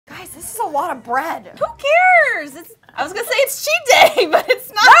Guys, this is a lot of bread. Who cares? I was gonna say it's cheat day, but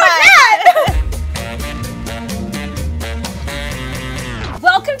it's not. No, it's not!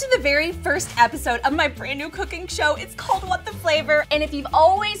 Welcome to the very first episode of my brand new cooking show. It's called What the Flavor. And if you've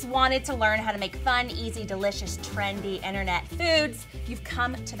always wanted to learn how to make fun, easy, delicious, trendy internet foods, you've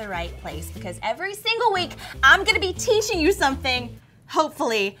come to the right place because every single week I'm gonna be teaching you something,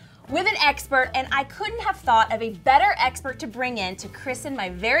 hopefully, with an expert, and I couldn't have thought of a better expert to bring in to christen my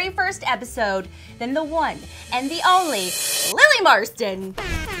very first episode than the one and the only Lily Marston.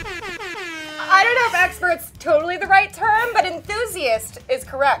 I don't know if expert's totally the right term, but enthusiast is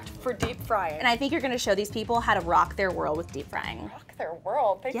correct for deep frying. And I think you're gonna show these people how to rock their world with deep frying. Rock their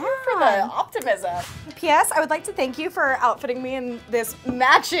world. Thank you for the optimism. P.S. I would like to thank you for outfitting me in this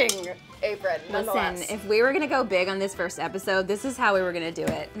matching apron. Listen, if we were gonna go big on this first episode, this is how we were gonna do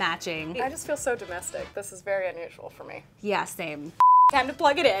it, matching. I just feel so domestic. This is very unusual for me. Yeah, same. Time to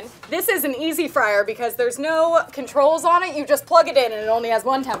plug it in. This is an easy fryer because there's no controls on it. You just plug it in and it only has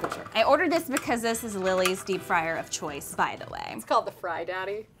one temperature. I ordered this because this is Lily's deep fryer of choice, by the way. It's called the Fry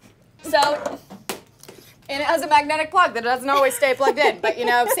Daddy. So, and it has a magnetic plug that doesn't always stay plugged in, but you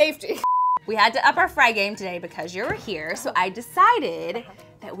know, safety. We had to up our fry game today because you were here, so I decided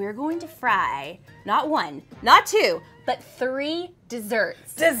that we're going to fry not one, not two, but 3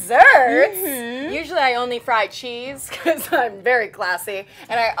 desserts. Desserts? Mm-hmm. Usually I only fry cheese because I'm very classy,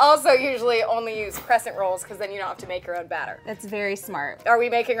 and I also usually only use crescent rolls because then you don't have to make your own batter. That's very smart. Are we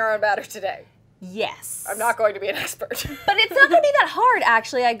making our own batter today? Yes. I'm not going to be an expert. But it's not gonna be that hard,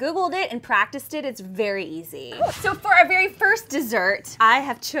 actually. I Googled it and practiced it. It's very easy. Cool. So for our very first dessert, I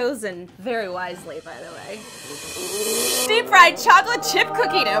have chosen, very wisely, by the way, deep fried chocolate chip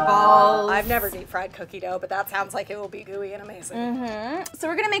cookie dough balls. I've never deep fried cookie dough, but that sounds like it will be gooey and amazing. Mm-hmm. So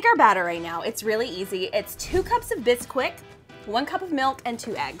we're gonna make our batter right now. It's really easy. It's 2 cups of Bisquick, 1 cup of milk, and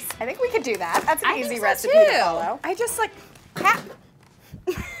 2 eggs. I think we could do that. That's an easy recipe too. to follow. I just like,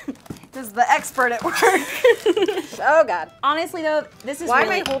 This is the expert at work. Oh God. Honestly though, this is Why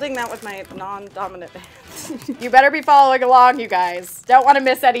really... am I holding that with my non-dominant hand? You better be following along, you guys. Don't want to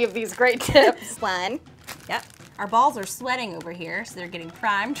miss any of these great tips. 1. Yep. Our balls are sweating over here, so they're getting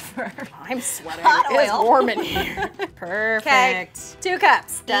primed for I'm sweating. hot It's oil. warm in here. Perfect. 2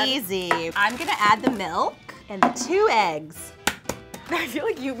 cups. Done. Easy. I'm gonna add the milk and the 2 eggs. I feel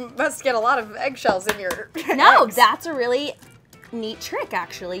like you must get a lot of eggshells in your No, eggs. that's a really neat trick,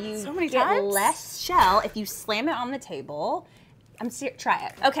 actually. You So many get times? less shell if you slam it on the table. Try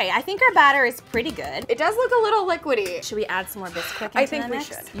it. Okay, I think our batter is pretty good. It does look a little liquidy. Should we add some more Bisquick into I think the we mix?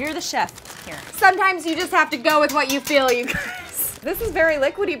 should. You're the chef here. Sometimes you just have to go with what you feel, you guys. This is very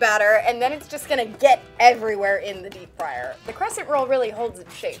liquidy batter, and then it's just gonna get everywhere in the deep fryer. The crescent roll really holds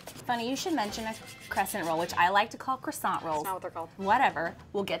its shape. Funny, you should mention a crescent roll, which I like to call croissant rolls. That's not what they're called. Whatever.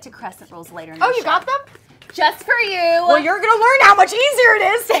 We'll get to crescent rolls later in the Oh, show. you got them? Just for you. Well, you're gonna learn how much easier it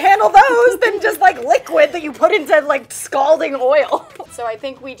is to handle those than just like liquid that you put into like scalding oil. So I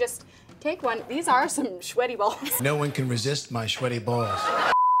think we just take one. These are some sweaty balls. No one can resist my sweaty balls.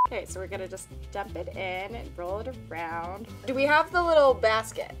 Okay, so we're gonna just dump it in and roll it around. Do we have the little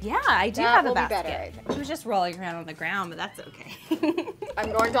basket? Yeah, I do That have a will be basket. better, I think. She was just rolling around on the ground, but that's okay.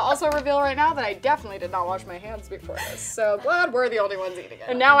 I'm going to also reveal right now that I definitely did not wash my hands before this. So glad we're the only ones eating it.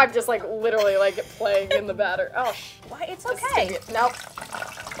 And now I'm just like literally like playing in the batter. Oh, Why? It's this is okay. too good. Nope.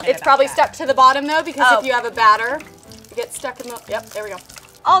 It's probably stuck to the bottom though because if you have a batter, you get stuck in the, yep, there we go.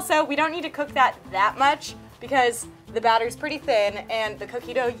 Also, we don't need to cook that much because the batter's pretty thin and the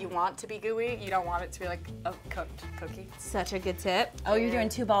cookie dough you want to be gooey. You don't want it to be like a cooked cookie. Such a good tip. Oh, you're doing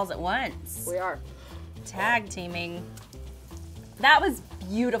 2 balls at once. We are. Tag teaming. That was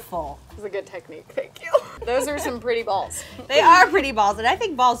beautiful. This is a good technique, thank you. Those are some pretty balls. They are pretty balls, and I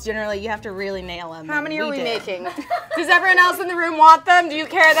think balls generally you have to really nail them. How many are we did. making? Does everyone else in the room want them? Do you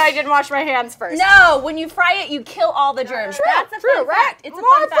care that I didn't wash my hands first? No, when you fry it, you kill all the germs. That's a fun fact. It's a More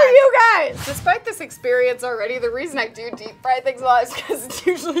fun for fact. you guys. Despite this experience already, the reason I do deep fry things a lot is because it's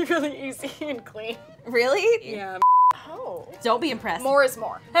usually really easy and clean. Really? Yeah. Oh. Don't be impressed. More is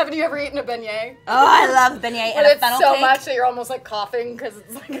more. Haven't you ever eaten a beignet? Oh, I love beignet and But a it's funnel so cake. much that you're almost like coughing because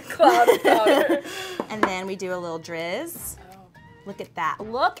it's like a cloud of powder. And then we do a little drizz. Look at that.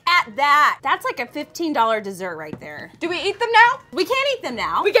 Look at that. That's like a $15 dessert right there. Do we eat them now? We can eat them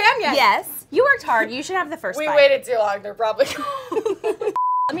now. We can, yes. Yes. You worked hard. You should have the first We bite. waited too long. They're probably cold.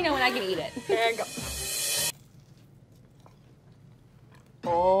 Let me know when I can eat it. There you go.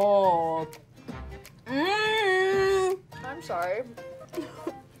 Oh. Mmm. I'm sorry.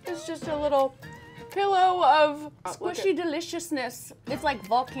 It's just a little pillow of Squishy deliciousness. It's like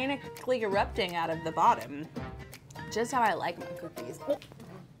volcanically erupting out of the bottom. Just how I like my cookies.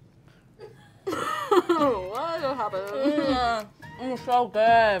 What happened? So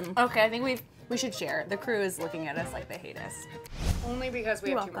good. Okay, I think we should share. The crew is looking at us like they hate us. Only because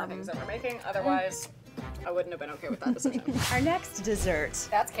we have 2 more things that we're making. Otherwise, I wouldn't have been okay with that decision. Our next dessert.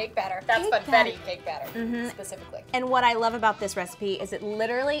 That's cake batter. That's Funfetti cake batter, specifically. And what I love about this recipe is it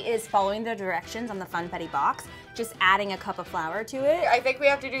literally is following the directions on the Funfetti box, just adding a cup of flour to it. I think we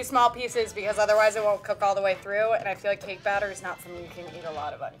have to do small pieces because otherwise it won't cook all the way through, and I feel like cake batter is not something you can eat a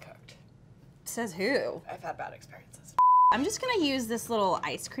lot of uncooked. Says who? I've had bad experiences. I'm just gonna use this little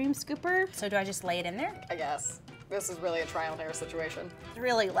ice cream scooper. So do I just lay it in there? I guess. This is really a trial and error situation.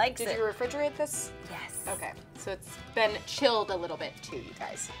 Really likes it. Did you refrigerate this? Yes. Okay, so it's been chilled a little bit too, you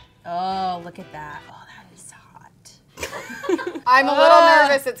guys. Oh, look at that. Oh, that is hot. I'm a little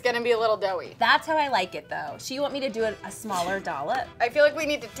nervous it's gonna be a little doughy. That's how I like it though. So you want me to do a smaller dollop? I feel like we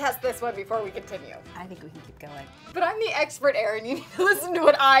need to test this one before we continue. I think we can keep going. But I'm the expert, Erin. You need to listen to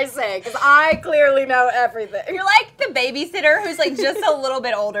what I say, because I clearly know everything. You're like the babysitter who's like just a little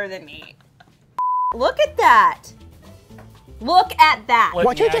bit older than me. Look at that. Look at that.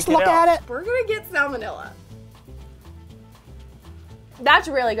 Would you just look at it? We're gonna get salmonella. That's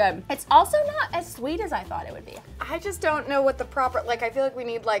really good. It's also not as sweet as I thought it would be. I just don't know what the proper, like, I feel like we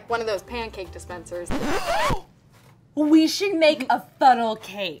need like one of those pancake dispensers. We should make a funnel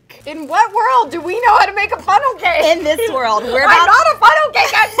cake. In what world do we know how to make a funnel cake? In this world. I'm not a funnel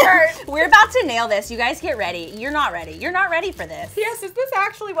cake expert. We're about to nail this. You guys get ready. You're not ready. You're not ready for this. Yes, is this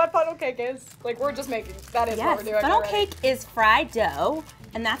actually what funnel cake is? Like, we're just making, that is what we're doing. Funnel cake is fried dough,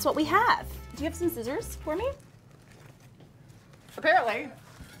 and that's what we have. Do you have some scissors for me? Apparently,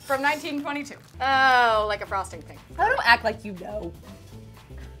 from 1922. Oh, like a frosting thing. Oh, don't act like you know.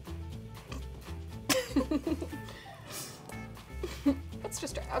 Let's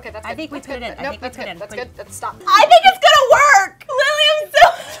just try. Okay, that's good. I think we put it in. Nope, that's good. That's good. Let's stop. I think it's gonna work! Lily, I'm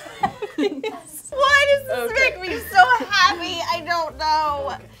so Why does this make me so happy? I don't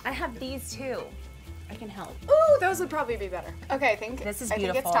know. Okay. I have these too. I can help. Ooh, those would probably be better. Okay, I think this is I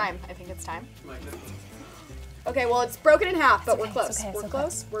beautiful. think it's time. I think it's time. Okay, well, it's broken in half, but we're close. Okay, we're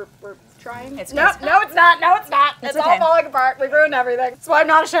close. We're trying. It's no, it's not. No, it's not. It's all falling apart. We ruined everything. That's why I'm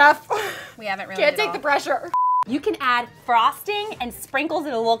not a chef. We haven't really. Can't take the pressure. You can add frosting and sprinkles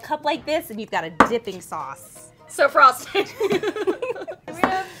in a little cup like this, and you've got a dipping sauce. So frosting. Do we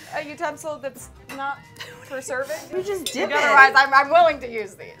have a utensil that's not for serving? We just dip it. Otherwise, I'm willing to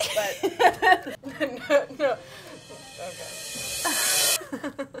use these, but no.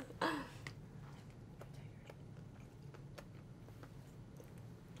 Okay.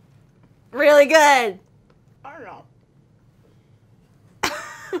 Really good. I don't know.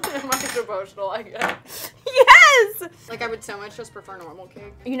 Am I emotional? I guess. Yes! Like, I would so much just prefer normal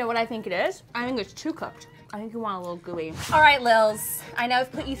cake. You know what I think it is? I think it's too cooked. I think you want a little gooey. All right, Lils. I know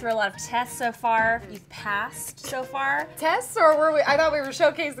I've put you through a lot of tests so far. You've passed so far. Tests, or were we? I thought we were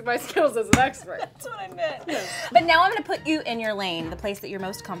showcasing my skills as an expert. That's what I meant. But now I'm gonna put you in your lane, the place that you're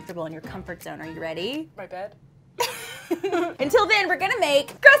most comfortable in your comfort zone. Are you ready? My bed. Until then, we're gonna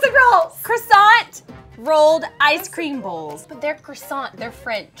make crescent rolls! Croissant rolled ice cream bowls. But they're croissant, they're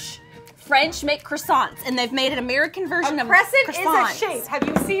French. French make croissants, and they've made an American version of crescent croissants. is a shape. Have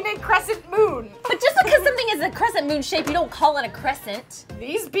you seen a crescent moon? But just because something is a crescent moon shape, you don't call it a crescent.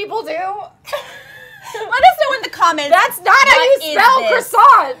 These people do. Let us know in the comments. That's not how you spell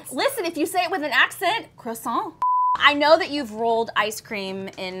croissants. Listen, if you say it with an accent, croissant. I know that you've rolled ice cream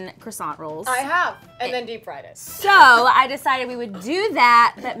in croissant rolls. I have, and then deep fried it. So I decided we would do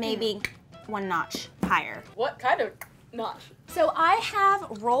that, but maybe one notch higher. What kind of notch? So I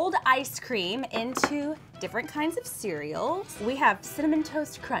have rolled ice cream into different kinds of cereals. We have Cinnamon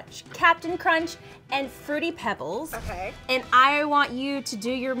Toast Crunch, Captain Crunch, and Fruity Pebbles. Okay. And I want you to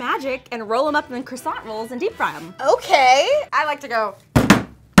do your magic and roll them up in croissant rolls and deep fry them. Okay. I like to go.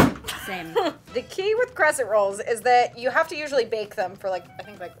 Same. The key with crescent rolls is that you have to usually bake them for like, I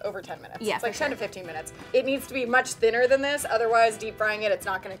think like over 10 minutes. Yeah, it's like 10 to 15 minutes. It needs to be much thinner than this, otherwise deep frying it, it's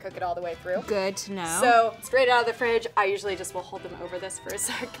not gonna cook it all the way through. Good to know. So straight out of the fridge, I usually just will hold them over this for a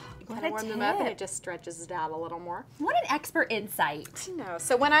sec. What a warm them up and tip. it just stretches it out a little more. What an expert insight. No,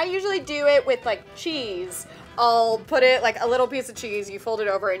 so when I usually do it with like cheese, I'll put it like a little piece of cheese, you fold it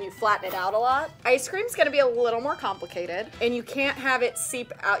over and you flatten it out a lot. Ice cream's gonna be a little more complicated and you can't have it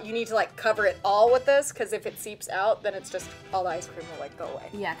seep out. You need to like cover it all with this because if it seeps out, then it's just all the ice cream will like go away.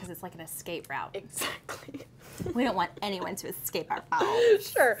 Yeah, because it's like an escape route. Exactly. We don't want anyone to escape our foul.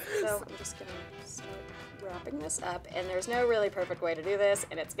 Sure. So I'm just gonna start wrapping this up and there's no really perfect way to do this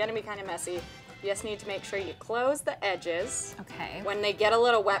and it's gonna be kind of messy. You just need to make sure you close the edges. Okay. When they get a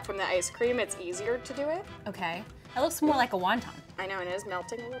little wet from the ice cream, it's easier to do it. Okay. That looks more like a wonton. I know, it is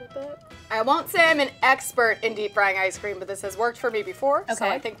melting a little bit. I won't say I'm an expert in deep frying ice cream, but this has worked for me before, so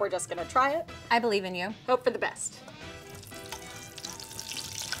I think we're just gonna try it. I believe in you. Hope for the best.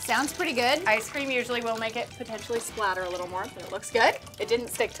 Sounds pretty good. Ice cream usually will make it potentially splatter a little more, but it looks good. It didn't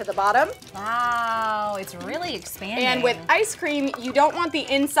stick to the bottom. Wow, it's really expanding. And with ice cream, you don't want the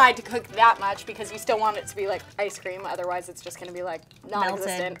inside to cook that much because you still want it to be like ice cream, otherwise it's just gonna be like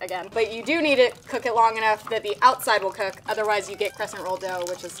non-existent again. But you do need to cook it long enough that the outside will cook, otherwise you get crescent roll dough,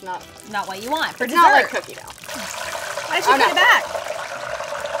 which is not what you want for dessert. Not like cookie dough. Why should you put it back?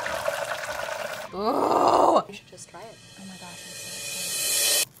 Oh! You should just try it. Oh my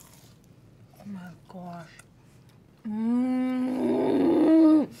gosh, oh my gosh.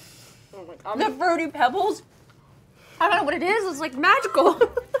 Mmm. Oh my God. The fruity pebbles. I don't know what it is. It's like magical.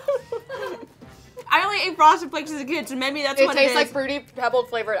 I only ate Frosted Flakes as a kid, so maybe that's what it is. It tastes like fruity pebble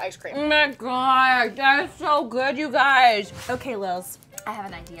flavored ice cream. Oh my god, that is so good, you guys. Okay, Lils, I have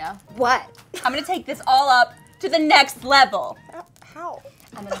an idea. What? I'm gonna take this all up to the next level. How?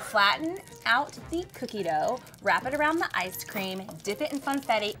 I'm gonna flatten out the cookie dough, wrap it around the ice cream, dip it in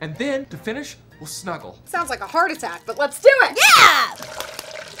Funfetti. And then, to finish, we'll snuggle. Sounds like a heart attack, but let's do it! Yeah!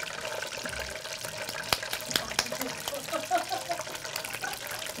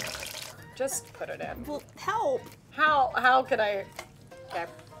 Just put it in. Well, help. How could I? Okay.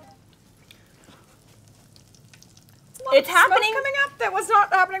 It's happening. Coming up that was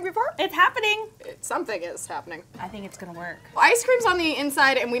not happening before. It's happening. Something is happening. I think it's gonna work. Ice cream's on the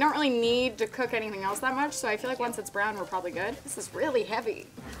inside, and we don't really need to cook anything else that much. So I feel like once it's brown, we're probably good. This is really heavy.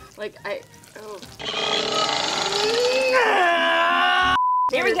 Like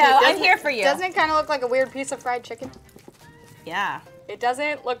Here we go. I'm here for you. Doesn't it kind of look like a weird piece of fried chicken? Yeah. It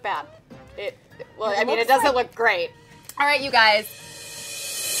doesn't look bad. It doesn't look great. All right, you guys.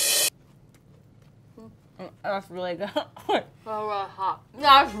 That's really good. Hot.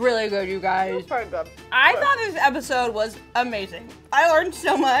 That's really good, you guys. It's pretty good. I thought this episode was amazing. I learned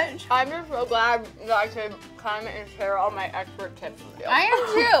so much. I'm just so glad that I could come and share all my expert tips with you. I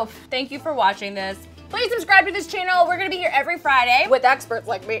am too. Thank you for watching this. Please subscribe to this channel. We're gonna be here every Friday with experts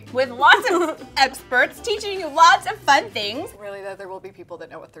like me. With lots of experts teaching you lots of fun things. Really, though, there will be people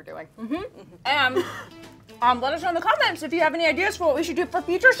that know what they're doing. And let us know in the comments if you have any ideas for what we should do for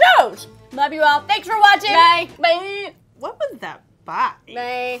future shows. Love you all. Thanks for watching. Bye. Bye. What was that? Bye.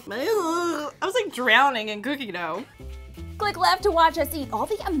 Bye. I was like drowning in cookie dough. Click left to watch us eat all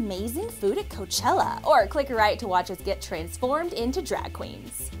the amazing food at Coachella, or click right to watch us get transformed into drag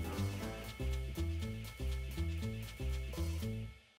queens.